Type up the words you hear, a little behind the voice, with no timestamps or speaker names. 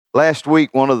Last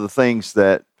week, one of the things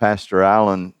that Pastor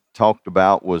Allen talked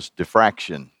about was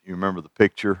diffraction. You remember the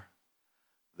picture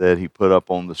that he put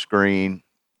up on the screen?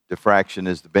 Diffraction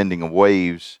is the bending of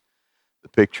waves. The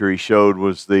picture he showed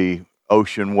was the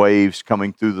ocean waves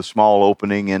coming through the small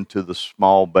opening into the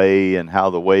small bay and how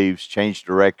the waves change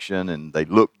direction and they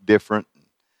look different.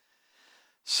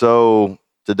 So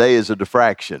today is a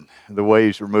diffraction. The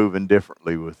waves are moving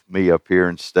differently with me up here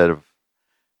instead of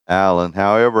Alan.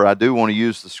 However, I do want to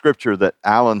use the scripture that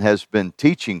Alan has been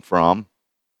teaching from.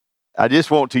 I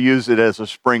just want to use it as a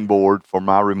springboard for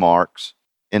my remarks.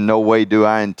 In no way do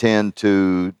I intend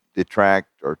to detract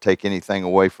or take anything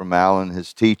away from Alan.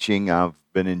 His teaching I've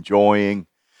been enjoying,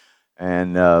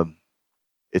 and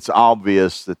it's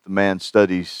obvious that the man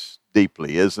studies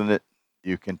deeply, isn't it?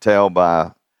 You can tell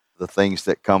by the things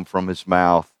that come from his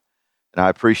mouth. And I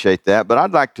appreciate that. But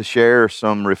I'd like to share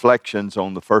some reflections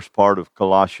on the first part of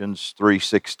Colossians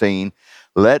 3:16.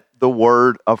 Let the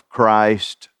word of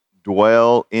Christ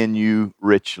dwell in you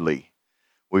richly.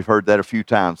 We've heard that a few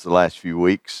times the last few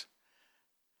weeks.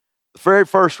 The very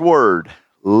first word,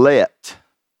 let.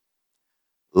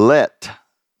 Let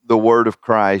the word of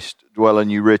Christ dwell in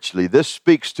you richly. This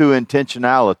speaks to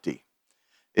intentionality.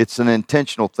 It's an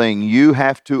intentional thing. You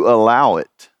have to allow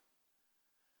it.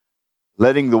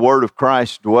 Letting the word of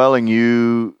Christ dwell in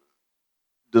you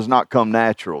does not come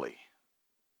naturally.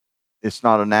 It's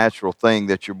not a natural thing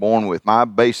that you're born with. My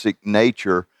basic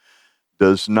nature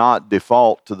does not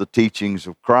default to the teachings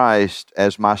of Christ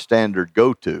as my standard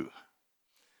go-to.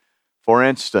 For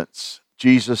instance,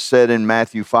 Jesus said in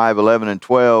Matthew 5:11 and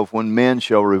 12, when men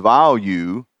shall revile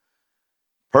you,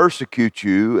 persecute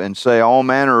you, and say all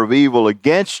manner of evil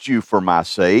against you for my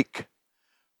sake,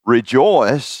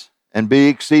 rejoice and be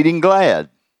exceeding glad.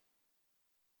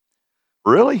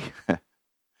 Really?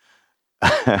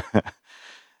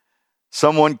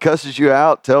 Someone cusses you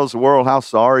out, tells the world how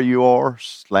sorry you are,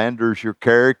 slanders your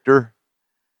character,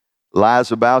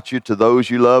 lies about you to those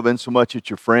you love, insomuch that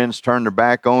your friends turn their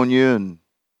back on you and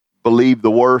believe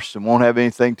the worst and won't have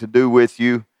anything to do with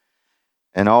you.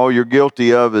 And all you're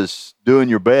guilty of is doing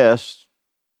your best,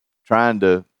 trying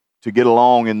to get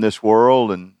along in this world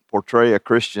and portray a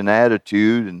Christian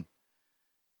attitude and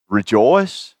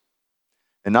rejoice.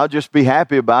 And not just be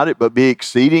happy about it, but be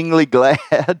exceedingly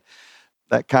glad.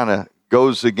 That kind of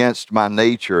goes against my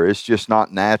nature. It's just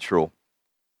not natural.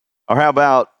 Or how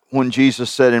about when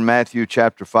Jesus said in Matthew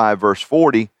chapter 5, verse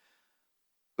 40,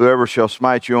 whoever shall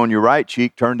smite you on your right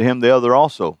cheek, turn to him the other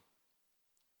also.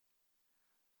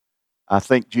 I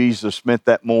think Jesus meant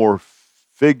that more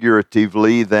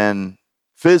figuratively than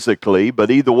physically,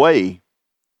 but either way,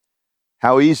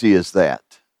 how easy is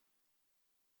that?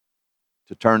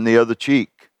 To turn the other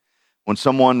cheek. When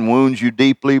someone wounds you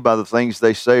deeply by the things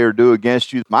they say or do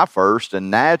against you, my first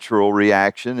and natural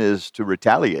reaction is to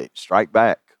retaliate, strike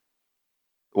back.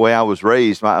 The way I was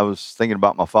raised, I was thinking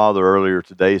about my father earlier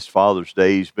today. It's Father's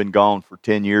Day. He's been gone for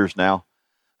 10 years now.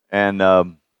 And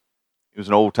he was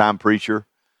an old-time preacher.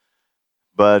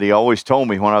 But he always told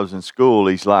me when I was in school,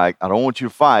 he's like, I don't want you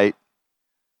to fight.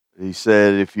 He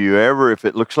said, if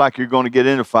it looks like you're going to get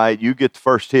in a fight, you get the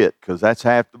first hit, because that's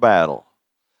half the battle.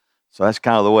 So that's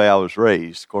kind of the way I was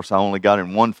raised. Of course, I only got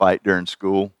in one fight during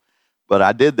school, but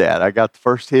I did that. I got the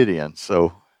first hit in.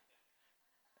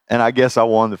 And I guess I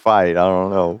won the fight. I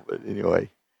don't know. But anyway,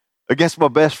 against my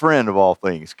best friend of all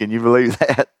things. Can you believe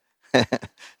that?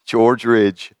 George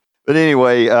Ridge. But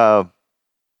anyway,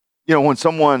 when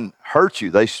someone hurts you,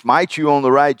 they smite you on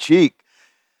the right cheek,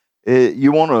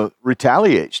 you want to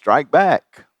retaliate, strike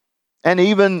back. And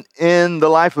even in the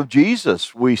life of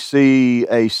Jesus, we see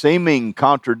a seeming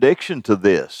contradiction to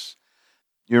this.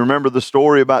 You remember the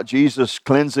story about Jesus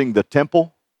cleansing the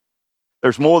temple?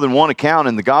 There's more than one account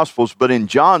in the Gospels, but in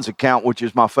John's account, which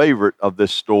is my favorite of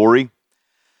this story,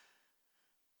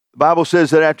 the Bible says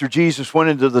that after Jesus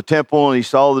went into the temple and he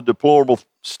saw the deplorable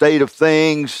state of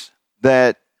things,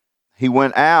 that he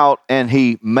went out and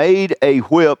he made a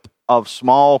whip of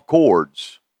small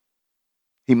cords.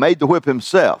 He made the whip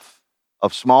himself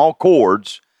of small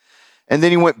cords, and then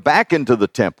he went back into the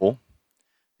temple.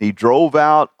 He drove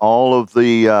out all of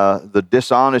the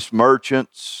dishonest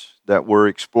merchants that were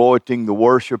exploiting the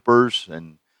worshipers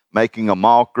and making a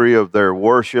mockery of their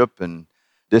worship and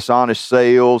dishonest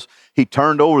sales. He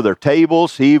turned over their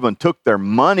tables. He even took their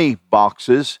money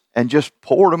boxes and just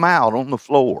poured them out on the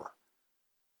floor.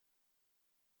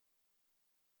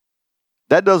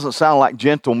 That doesn't sound like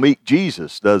gentle, meek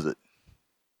Jesus, does it?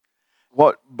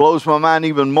 What blows my mind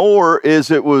even more is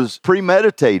it was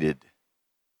premeditated.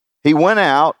 He went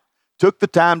out, took the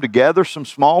time to gather some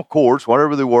small cords,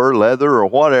 whatever they were, leather or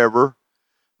whatever,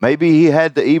 Maybe he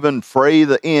had to even fray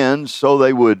the ends so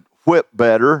they would whip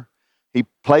better. He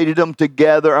plaited them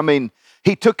together. I mean,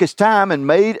 he took his time and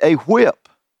made a whip.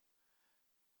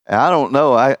 And I don't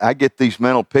know. I get these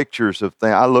mental pictures of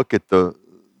things. I look at the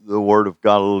Word of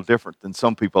God a little different than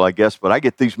some people, I guess, but I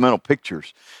get these mental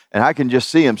pictures. And I can just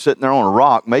see him sitting there on a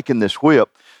rock making this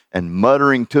whip and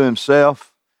muttering to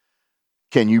himself,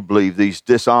 can you believe these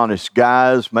dishonest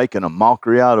guys making a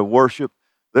mockery out of worship?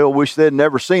 They'll wish they'd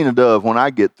never seen a dove when I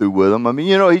get through with them. I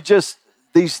mean, he just,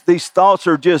 these thoughts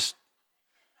are just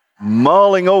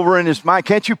mulling over in his mind.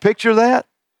 Can't you picture that?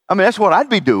 I mean, that's what I'd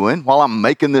be doing while I'm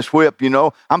making this whip,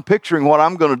 I'm picturing what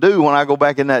I'm going to do when I go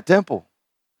back in that temple.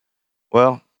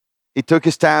 Well, he took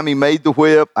his time. He made the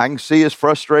whip. I can see his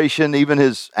frustration, even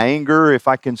his anger, if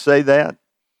I can say that.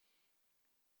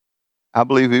 I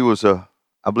believe he was a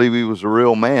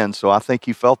real man, so I think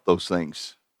he felt those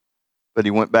things. But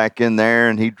he went back in there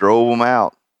and he drove them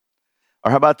out.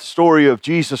 Or how about the story of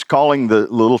Jesus calling the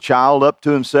little child up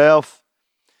to himself,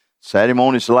 sat him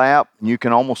on his lap, and you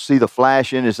can almost see the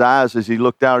flash in his eyes as he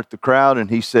looked out at the crowd, and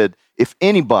he said, if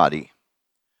anybody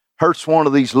hurts one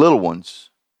of these little ones,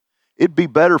 it'd be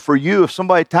better for you if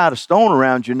somebody tied a stone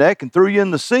around your neck and threw you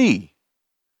in the sea.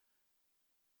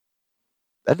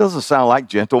 That doesn't sound like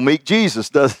gentle, meek Jesus,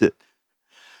 does it?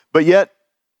 But yet,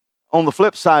 on the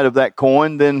flip side of that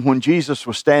coin, then when Jesus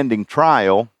was standing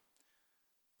trial,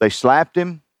 they slapped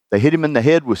him, they hit him in the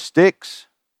head with sticks,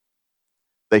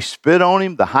 they spit on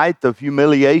him, the height of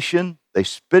humiliation, they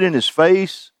spit in his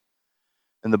face,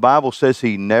 and the Bible says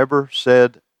he never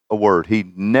said a word. He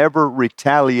never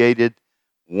retaliated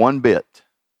one bit.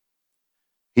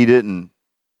 He didn't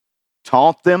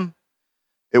taunt them.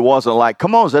 It wasn't like,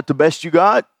 come on, is that the best you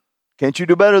got? Can't you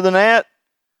do better than that?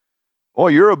 Oh,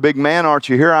 you're a big man, aren't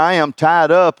you? Here I am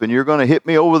tied up and you're going to hit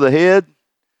me over the head?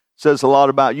 Says a lot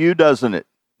about you, doesn't it?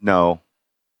 No.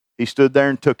 He stood there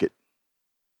and took it.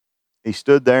 He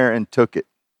stood there and took it.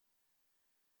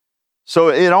 So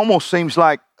it almost seems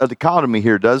like a dichotomy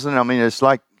here, doesn't it? I mean, it's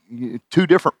like two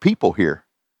different people here.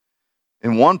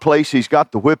 In one place, he's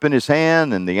got the whip in his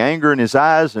hand and the anger in his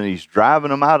eyes, and he's driving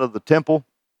them out of the temple,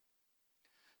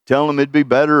 telling them it'd be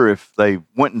better if they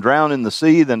went and drowned in the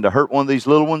sea than to hurt one of these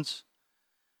little ones.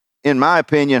 In my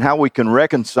opinion, how we can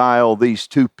reconcile these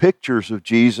two pictures of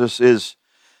Jesus is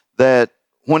that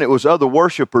when it was other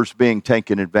worshipers being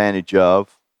taken advantage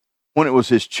of, when it was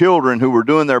his children who were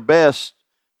doing their best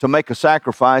to make a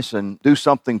sacrifice and do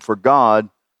something for God,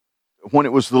 when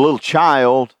it was the little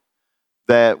child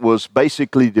that was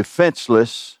basically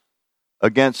defenseless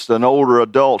against an older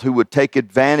adult who would take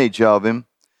advantage of him,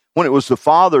 when it was the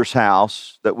Father's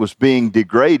house that was being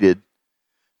degraded,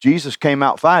 Jesus came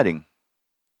out fighting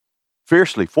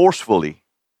fiercely, forcefully,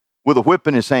 with a whip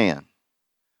in his hand,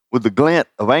 with the glint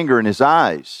of anger in his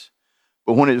eyes.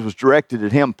 But when it was directed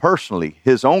at him personally,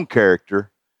 his own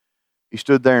character, he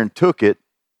stood there and took it.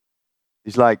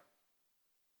 He's like,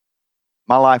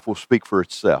 my life will speak for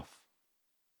itself.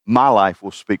 My life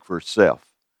will speak for itself.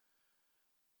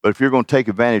 But if you're going to take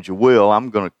advantage of Will, I'm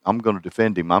going to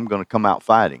defend him. I'm going to come out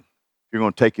fighting. If you're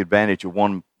going to take advantage of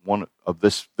one of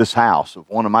this house, of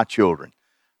one of my children,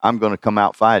 I'm going to come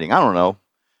out fighting. I don't know,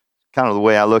 kind of the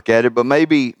way I look at it, but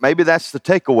maybe that's the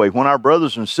takeaway. When our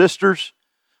brothers and sisters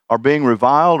are being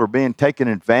reviled or being taken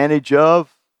advantage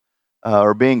of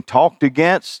or being talked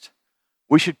against,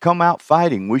 we should come out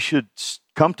fighting. We should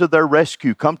come to their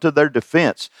rescue, come to their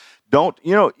defense. You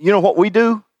know what we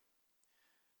do?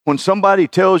 When somebody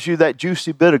tells you that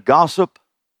juicy bit of gossip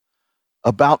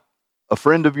about a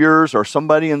friend of yours or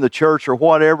somebody in the church or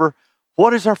whatever,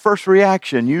 what is our first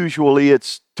reaction? Usually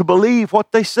it's to believe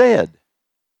what they said,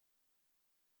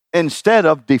 instead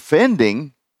of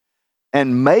defending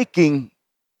and making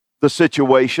the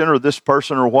situation or this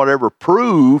person or whatever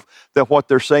prove that what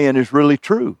they're saying is really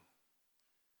true.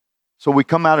 So we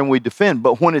come out and we defend.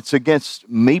 But when it's against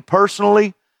me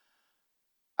personally,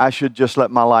 I should just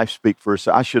let my life speak for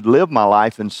itself. I should live my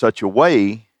life in such a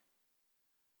way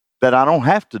that I don't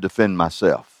have to defend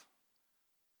myself.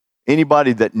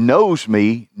 Anybody that knows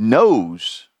me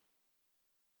knows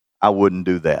I wouldn't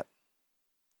do that.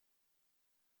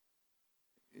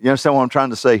 You understand what I'm trying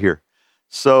to say here?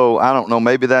 So I don't know.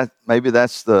 Maybe that's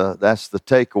the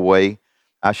takeaway.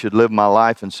 I should live my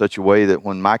life in such a way that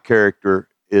when my character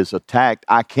is attacked,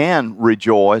 I can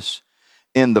rejoice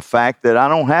in the fact that I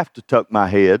don't have to tuck my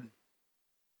head.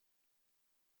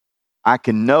 I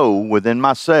can know within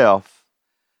myself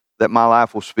that my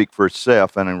life will speak for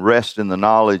itself, and rest in the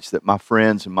knowledge that my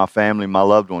friends and my family, my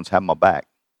loved ones have my back.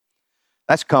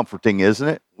 That's comforting, isn't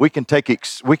it? We can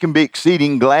be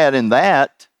exceeding glad in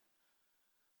that.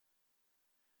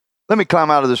 Let me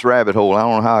climb out of this rabbit hole. I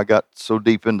don't know how I got so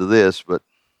deep into this, but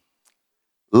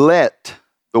let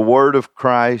the word of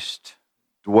Christ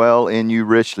dwell in you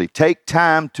richly. Take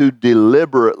time to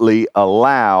deliberately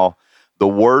allow the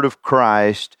word of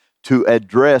Christ to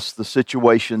address the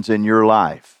situations in your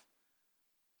life.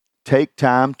 Take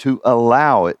time to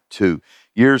allow it to.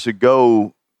 Years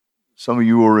ago, some of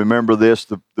you will remember this,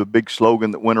 the big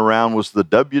slogan that went around was the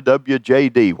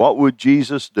WWJD. What would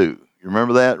Jesus do? You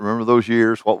remember that? Remember those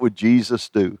years? What would Jesus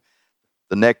do?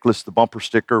 The necklace, the bumper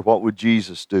sticker, what would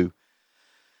Jesus do?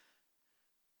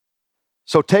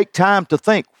 So take time to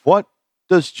think, what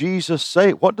does Jesus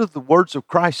say? What do the words of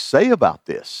Christ say about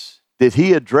this? Did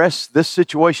he address this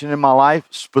situation in my life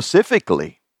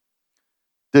specifically?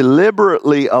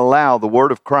 Deliberately allow the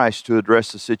word of Christ to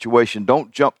address the situation.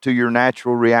 Don't jump to your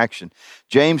natural reaction.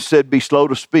 James said, be slow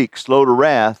to speak, slow to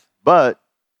wrath, but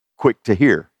quick to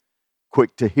hear.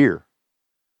 Quick to hear.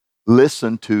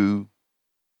 Listen to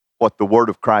what the word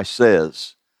of Christ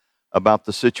says about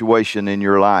the situation in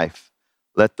your life.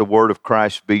 Let the word of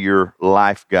Christ be your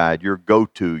life guide, your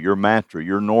go-to, your mantra,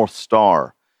 your North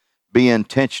Star. Be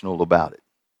intentional about it.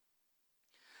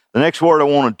 The next word I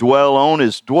want to dwell on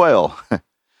is dwell.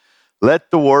 Let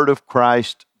the word of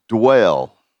Christ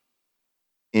dwell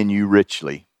in you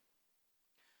richly.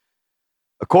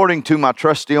 According to my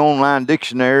trusty online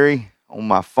dictionary on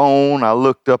my phone, I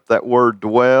looked up that word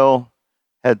dwell.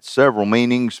 Had several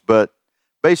meanings, but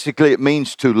basically it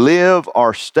means to live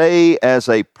or stay as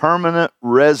a permanent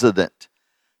resident,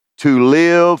 to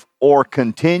live or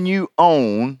continue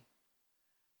on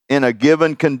in a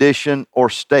given condition or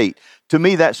state. To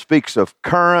me, that speaks of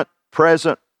current,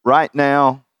 present, right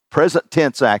now, present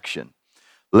tense action.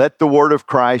 Let the word of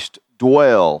Christ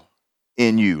dwell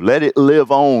in you. Let it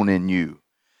live on in you.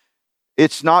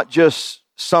 It's not just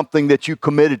something that you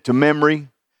committed to memory.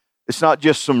 It's not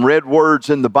just some red words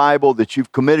in the Bible that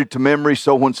you've committed to memory,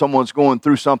 so when someone's going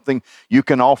through something, you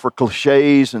can offer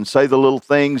cliches and say the little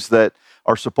things that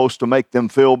are supposed to make them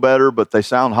feel better, but they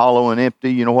sound hollow and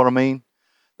empty. You know what I mean?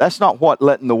 That's not what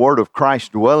letting the word of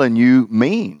Christ dwell in you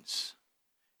means.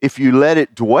 If you let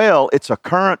it dwell, it's a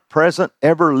current, present,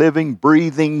 ever-living,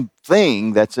 breathing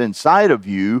thing that's inside of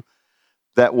you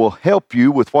that will help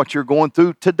you with what you're going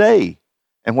through today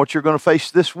and what you're going to face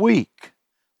this week.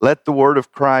 Let the word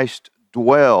of Christ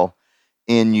dwell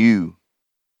in you.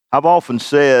 I've often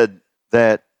said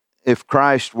that if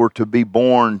Christ were to be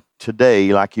born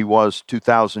today like he was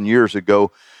 2,000 years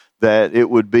ago, that it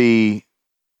would be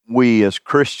we as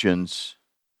Christians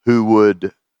who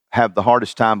would have the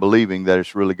hardest time believing that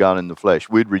it's really God in the flesh.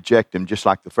 We'd reject him just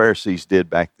like the Pharisees did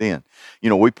back then. You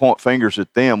know, we point fingers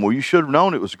at them. Well, you should have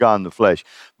known it was God in the flesh.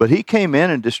 But he came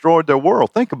in and destroyed their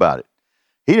world. Think about it.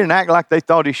 He didn't act like they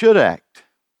thought he should act.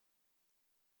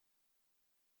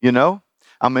 You know,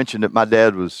 I mentioned that my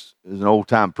dad was an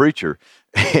old-time preacher.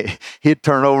 He'd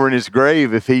turn over in his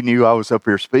grave if he knew I was up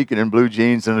here speaking in blue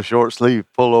jeans and a short-sleeve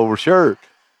pullover shirt.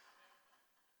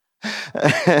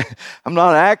 I'm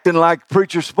not acting like the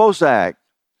preacher's supposed to act.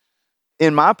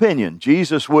 In my opinion,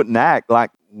 Jesus wouldn't act like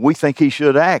we think he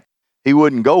should act. He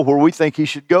wouldn't go where we think he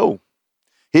should go.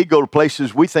 He'd go to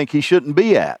places we think he shouldn't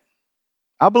be at.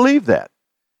 I believe that.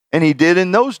 And he did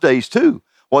in those days too.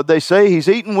 What they say, he's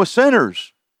eating with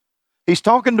sinners. He's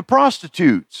talking to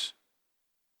prostitutes.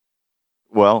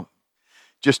 Well,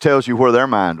 just tells you where their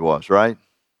mind was, right?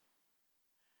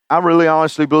 I really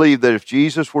honestly believe that if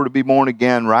Jesus were to be born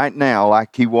again right now,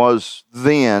 like he was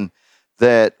then,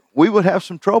 that we would have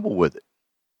some trouble with it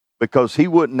because he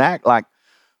wouldn't act like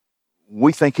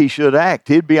we think he should act.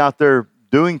 He'd be out there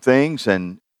doing things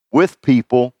and with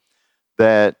people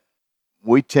that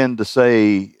we tend to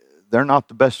say they're not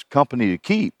the best company to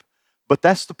keep, but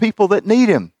that's the people that need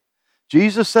him.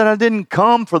 Jesus said, I didn't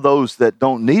come for those that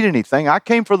don't need anything. I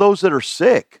came for those that are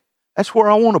sick. That's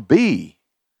where I want to be.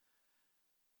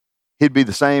 He'd be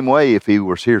the same way if he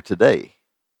was here today.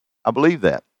 I believe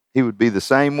that. He would be the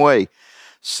same way.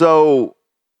 So,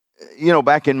 you know,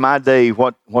 back in my day,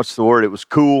 what's the word? It was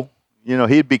cool. You know,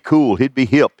 he'd be cool. He'd be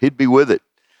hip. He'd be with it.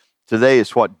 Today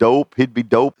it's what, dope? He'd be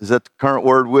dope. Is that the current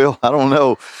word, Will? I don't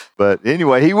know. But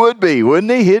anyway, he would be,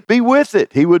 wouldn't he? He'd be with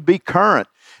it. He would be current.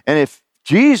 And if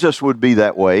Jesus would be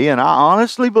that way, and I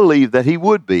honestly believe that he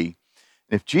would be,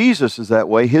 if Jesus is that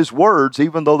way, his words,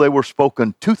 even though they were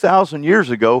spoken 2,000 years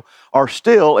ago, are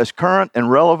still as current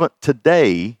and relevant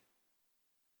today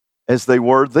as they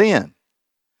were then.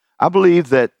 I believe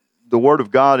that the Word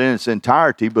of God in its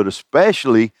entirety, but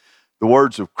especially the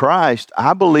words of Christ,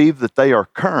 I believe that they are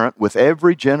current with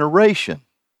every generation.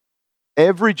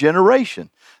 Every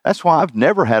generation. That's why I've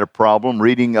never had a problem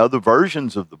reading other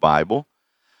versions of the Bible.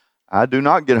 I do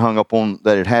not get hung up on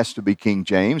that it has to be King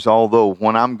James, although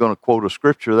when I'm going to quote a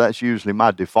scripture, that's usually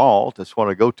my default. That's what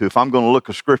I go to. If I'm going to look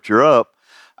a scripture up,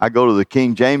 I go to the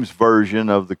King James version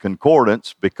of the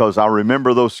concordance because I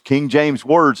remember those King James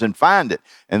words and find it.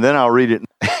 And then I'll read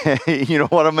it. You know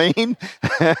what I mean?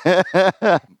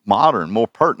 Modern, more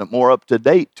pertinent, more up to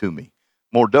date to me,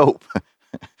 more dope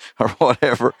or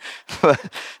whatever.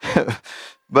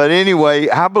 But anyway,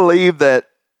 I believe that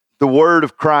the word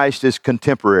of Christ is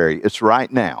contemporary. It's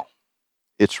right now.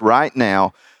 It's right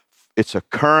now. It's a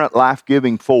current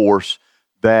life-giving force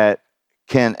that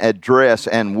can address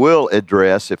and will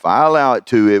address, if I allow it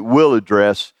to, it will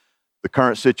address the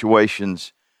current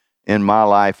situations in my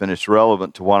life, and it's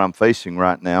relevant to what I'm facing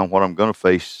right now, what I'm going to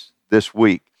face this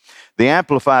week. The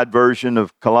Amplified version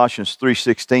of Colossians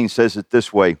 3:16 says it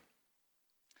this way: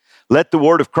 let the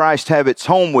word of Christ have its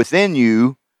home within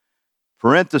you,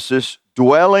 parenthesis,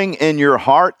 dwelling in your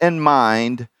heart and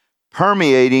mind,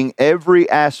 permeating every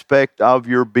aspect of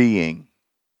your being.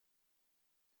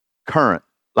 Current,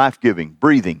 life-giving,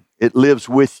 breathing. It lives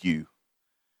with you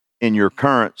in your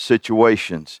current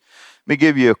situations. Let me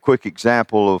give you a quick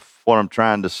example of what I'm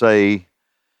trying to say.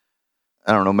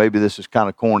 I don't know, maybe this is kind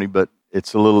of corny, but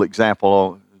it's a little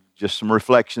example, just some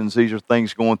reflections. These are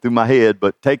things going through my head,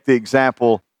 but take the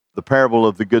example, the parable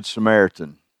of the Good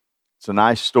Samaritan. It's a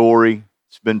nice story.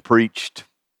 It's been preached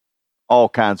all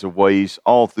kinds of ways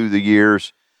all through the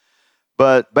years.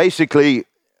 But basically,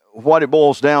 what it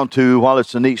boils down to, while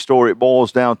it's a neat story, it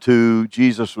boils down to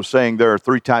Jesus was saying there are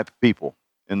three types of people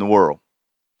in the world.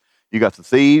 You got the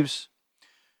thieves,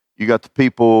 you got the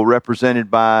people represented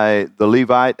by the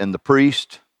Levite and the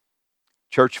priest,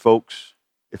 church folks,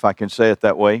 if I can say it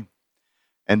that way.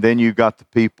 And then you got the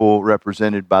people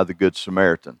represented by the Good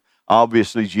Samaritan.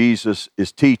 Obviously, Jesus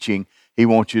is teaching. He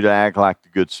wants you to act like the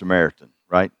Good Samaritan,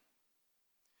 right?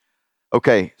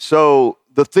 Okay, so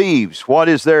the thieves, what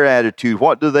is their attitude?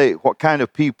 What kind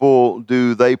of people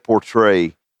do they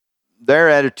portray? Their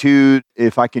attitude,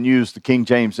 if I can use the King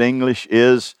James English,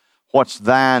 is what's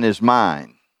thine is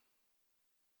mine.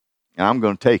 And I'm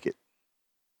going to take it.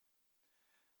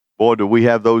 Boy, do we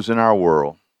have those in our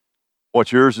world.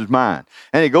 What's yours is mine.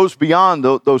 And it goes beyond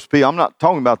those people. I'm not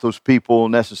talking about those people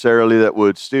necessarily that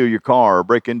would steal your car or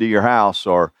break into your house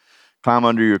or climb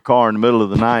under your car in the middle of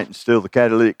the night and steal the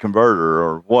catalytic converter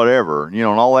or whatever, and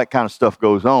all that kind of stuff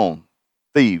goes on.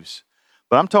 Thieves.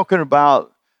 But I'm talking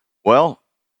about, well,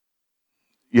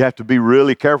 you have to be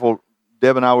really careful.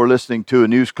 Deb and I were listening to a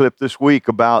news clip this week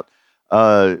about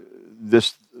all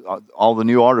the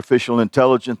new artificial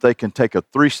intelligence. They can take a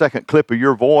 3-second clip of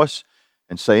your voice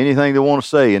and say anything they want to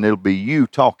say, and it'll be you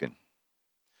talking.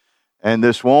 And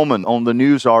this woman on the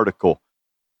news article,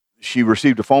 she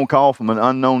received a phone call from an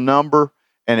unknown number,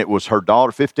 and it was her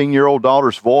daughter, 15-year-old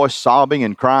daughter's voice, sobbing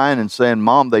and crying and saying,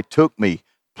 "Mom, they took me.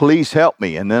 Please help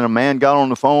me." And then a man got on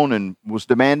the phone and was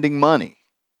demanding money.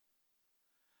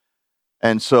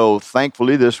 And so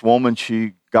thankfully, this woman,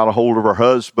 she got a hold of her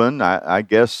husband, I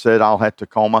guess said, "I'll have to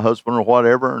call my husband," or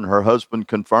whatever. And her husband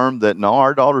confirmed that, no,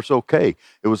 our daughter's okay.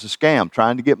 It was a scam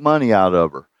trying to get money out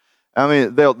of her. I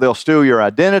mean, they'll steal your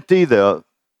identity. The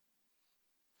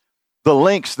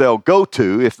lengths they'll go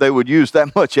to, if they would use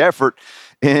that much effort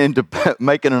into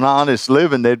making an honest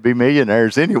living, they'd be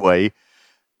millionaires anyway,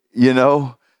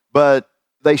 But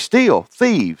they steal,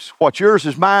 thieves. What's yours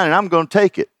is mine, and I'm going to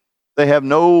take it. They have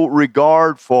no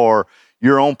regard for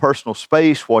your own personal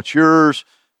space, what's yours.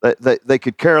 They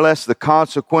could care less the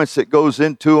consequence that goes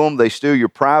into them. They steal your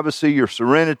privacy, your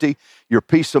serenity, your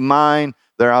peace of mind.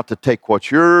 They're out to take what's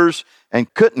yours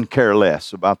and couldn't care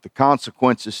less about the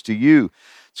consequences to you.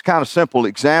 It's kind of a simple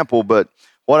example, but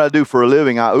what I do for a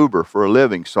living, I Uber for a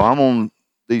living. So I'm on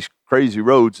these crazy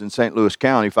roads in St. Louis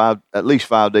County at least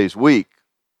 5 days a week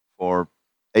for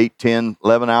 8, 10,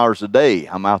 11 hours a day.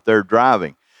 I'm out there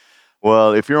driving.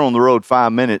 Well, if you're on the road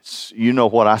 5 minutes, you know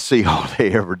what I see all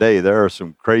day, every day. There are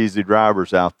some crazy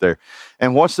drivers out there.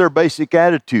 And what's their basic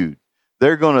attitude?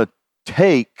 They're going to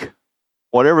take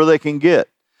whatever they can get.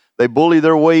 They bully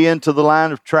their way into the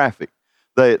line of traffic.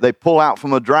 They pull out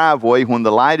from a driveway. When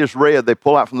the light is red, they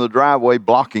pull out from the driveway,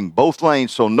 blocking both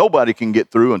lanes so nobody can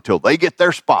get through until they get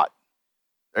their spot.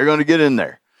 They're going to get in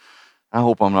there. I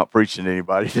hope I'm not preaching to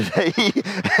anybody today.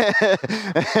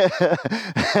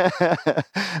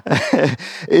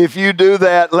 If you do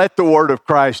that, let the word of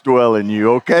Christ dwell in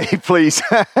you, okay? Please.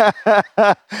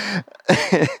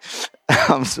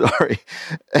 I'm sorry.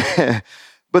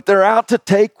 But they're out to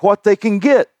take what they can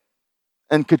get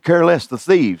and could care less. The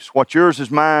thieves. What's yours is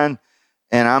mine,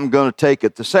 and I'm going to take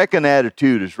it. The second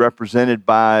attitude is represented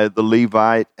by the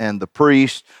Levite and the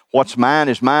priest. What's mine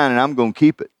is mine, and I'm going to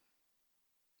keep it.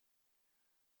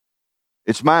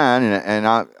 It's mine, and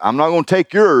I'm not going to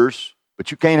take yours,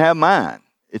 but you can't have mine.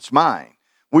 It's mine.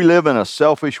 We live in a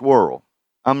selfish world.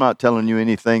 I'm not telling you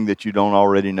anything that you don't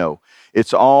already know.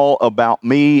 It's all about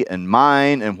me and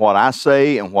mine and what I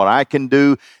say and what I can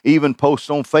do. Even posts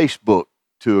on Facebook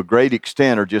to a great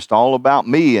extent are just all about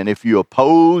me. And if you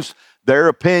oppose their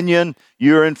opinion,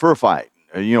 you're in for a fight.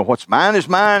 You know, what's mine is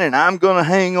mine, and I'm going to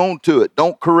hang on to it.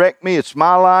 Don't correct me. It's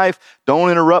my life. Don't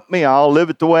interrupt me. I'll live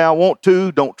it the way I want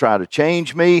to. Don't try to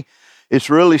change me. It's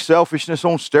really selfishness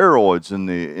on steroids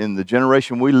in the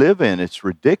generation we live in. It's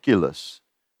ridiculous.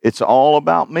 It's all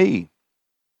about me.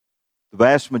 The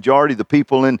vast majority of the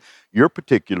people in your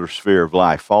particular sphere of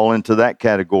life fall into that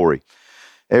category.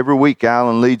 Every week,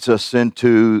 Alan leads us in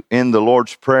the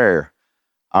Lord's Prayer.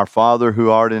 Our Father who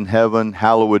art in heaven,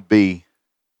 hallowed be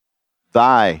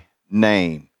thy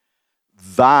name.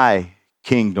 Thy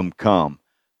kingdom come.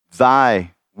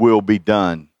 Thy will be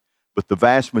done. But the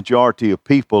vast majority of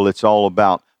people, it's all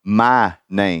about my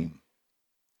name.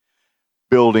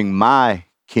 Building my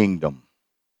kingdom.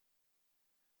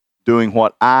 Doing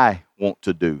what I want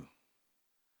to do.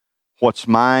 What's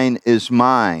mine is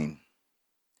mine.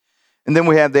 And then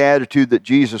we have the attitude that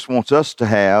Jesus wants us to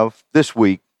have this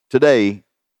week, today,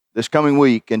 this coming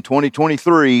week, in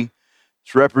 2023.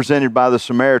 It's represented by the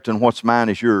Samaritan. What's mine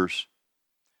is yours.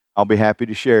 I'll be happy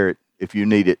to share it if you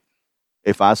need it.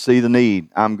 If I see the need,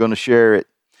 I'm going to share it.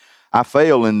 I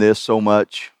fail in this so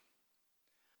much.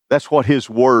 That's what his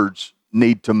words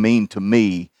need to mean to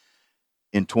me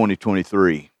in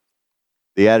 2023.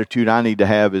 The attitude I need to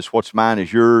have is what's mine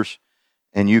is yours,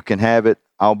 and you can have it.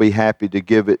 I'll be happy to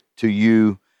give it to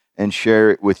you and share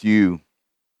it with you.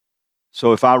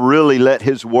 So if I really let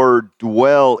his word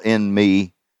dwell in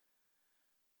me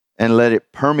and let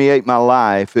it permeate my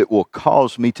life, it will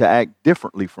cause me to act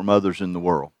differently from others in the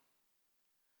world,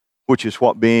 which is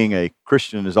what being a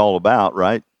Christian is all about,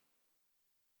 right?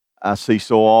 I see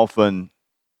so often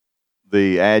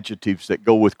the adjectives that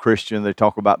go with Christian. They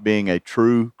talk about being a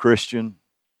true Christian.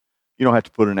 You don't have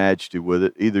to put an adjective with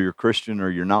it. Either you're Christian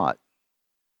or you're not,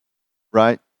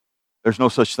 right? There's no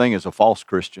such thing as a false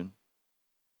Christian.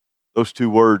 Those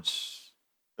two words,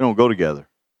 they don't go together.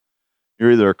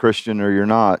 You're either a Christian or you're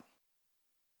not.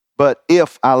 But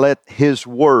if I let his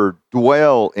word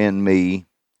dwell in me,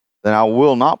 then I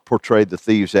will not portray the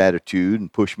thief's attitude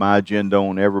and push my agenda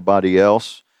on everybody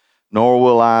else, nor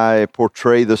will I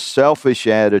portray the selfish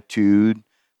attitude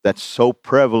that's so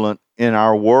prevalent in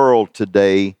our world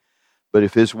today. But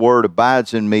if his word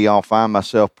abides in me, I'll find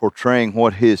myself portraying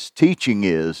what his teaching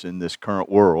is in this current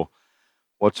world.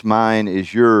 What's mine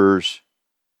is yours,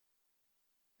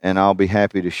 and I'll be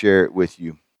happy to share it with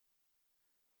you.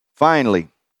 Finally,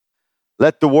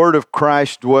 let the word of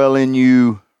Christ dwell in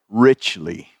you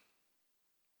richly.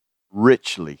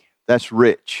 Richly. That's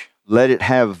rich. Let it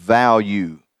have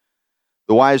value.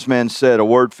 The wise man said, a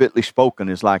word fitly spoken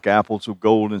is like apples of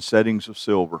gold and settings of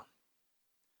silver.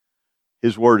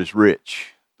 His word is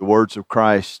rich. The words of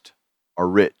Christ are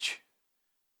rich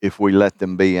if we let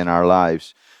them be in our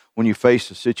lives. When you face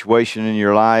a situation in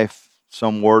your life,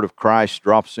 some word of Christ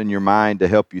drops in your mind to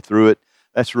help you through it.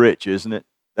 That's rich, isn't it?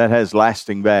 That has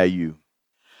lasting value.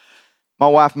 My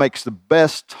wife makes the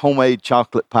best homemade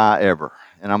chocolate pie ever,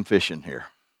 and I'm fishing here.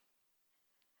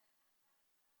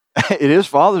 It is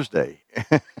Father's Day.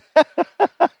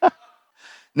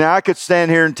 Now, I could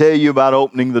stand here and tell you about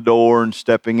opening the door and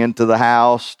stepping into the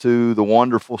house to the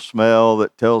wonderful smell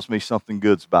that tells me something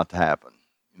good's about to happen.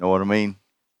 You know what I mean?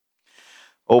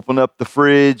 Open up the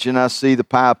fridge and I see the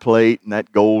pie plate and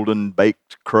that golden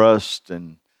baked crust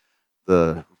and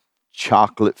the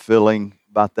chocolate filling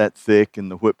about that thick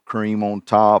and the whipped cream on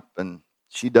top. And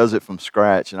she does it from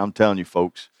scratch. And I'm telling you,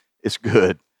 folks, it's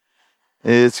good.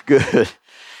 It's good.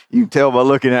 You can tell by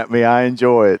looking at me, I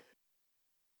enjoy it.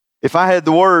 If I had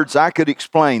the words, I could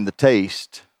explain the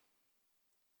taste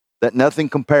that nothing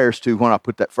compares to when I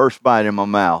put that first bite in my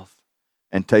mouth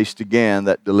and taste again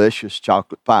that delicious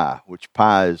chocolate pie, which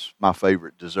pie is my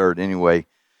favorite dessert anyway,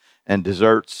 and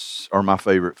desserts are my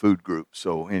favorite food group.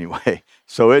 So anyway,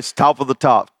 so it's top of the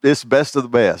top. It's best of the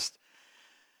best.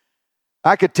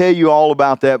 I could tell you all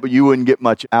about that, but you wouldn't get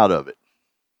much out of it.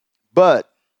 But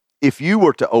if you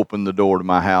were to open the door to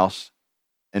my house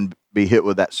and be hit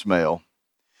with that smell,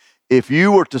 if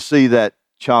you were to see that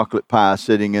chocolate pie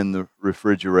sitting in the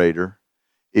refrigerator,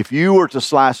 if you were to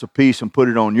slice a piece and put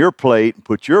it on your plate and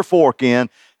put your fork in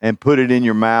and put it in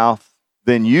your mouth,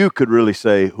 then you could really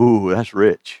say, ooh, that's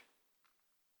rich.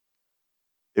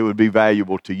 It would be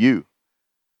valuable to you.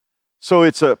 So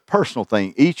it's a personal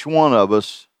thing. Each one of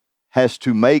us has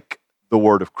to make the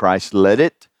word of Christ, let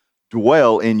it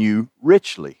dwell in you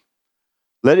richly.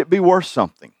 Let it be worth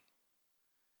something.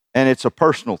 And it's a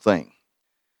personal thing.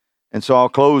 And so I'll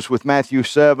close with Matthew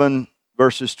 7,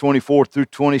 verses 24 through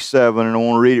 27, and I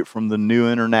want to read it from the New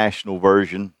International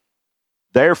Version.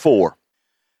 Therefore,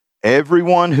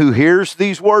 everyone who hears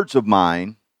these words of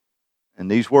mine, and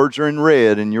these words are in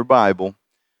red in your Bible,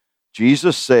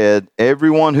 Jesus said,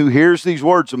 everyone who hears these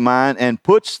words of mine and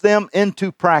puts them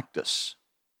into practice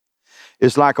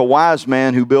is like a wise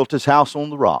man who built his house on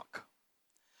the rock.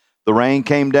 The rain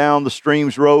came down, the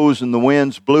streams rose, and the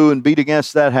winds blew and beat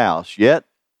against that house. Yet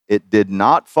it did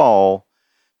not fall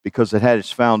because it had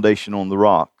its foundation on the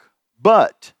rock.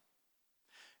 But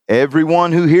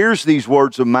everyone who hears these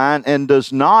words of mine and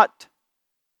does not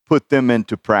put them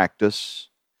into practice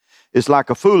is like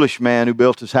a foolish man who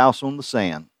built his house on the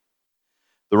sand.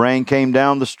 The rain came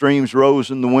down, the streams rose,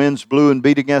 and the winds blew and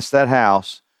beat against that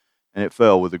house, and it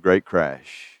fell with a great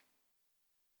crash.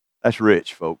 That's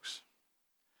rich, folks.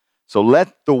 So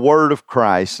let the word of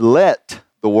Christ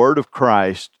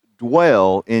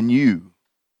dwell in you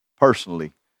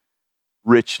personally,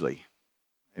 richly.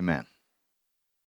 Amen.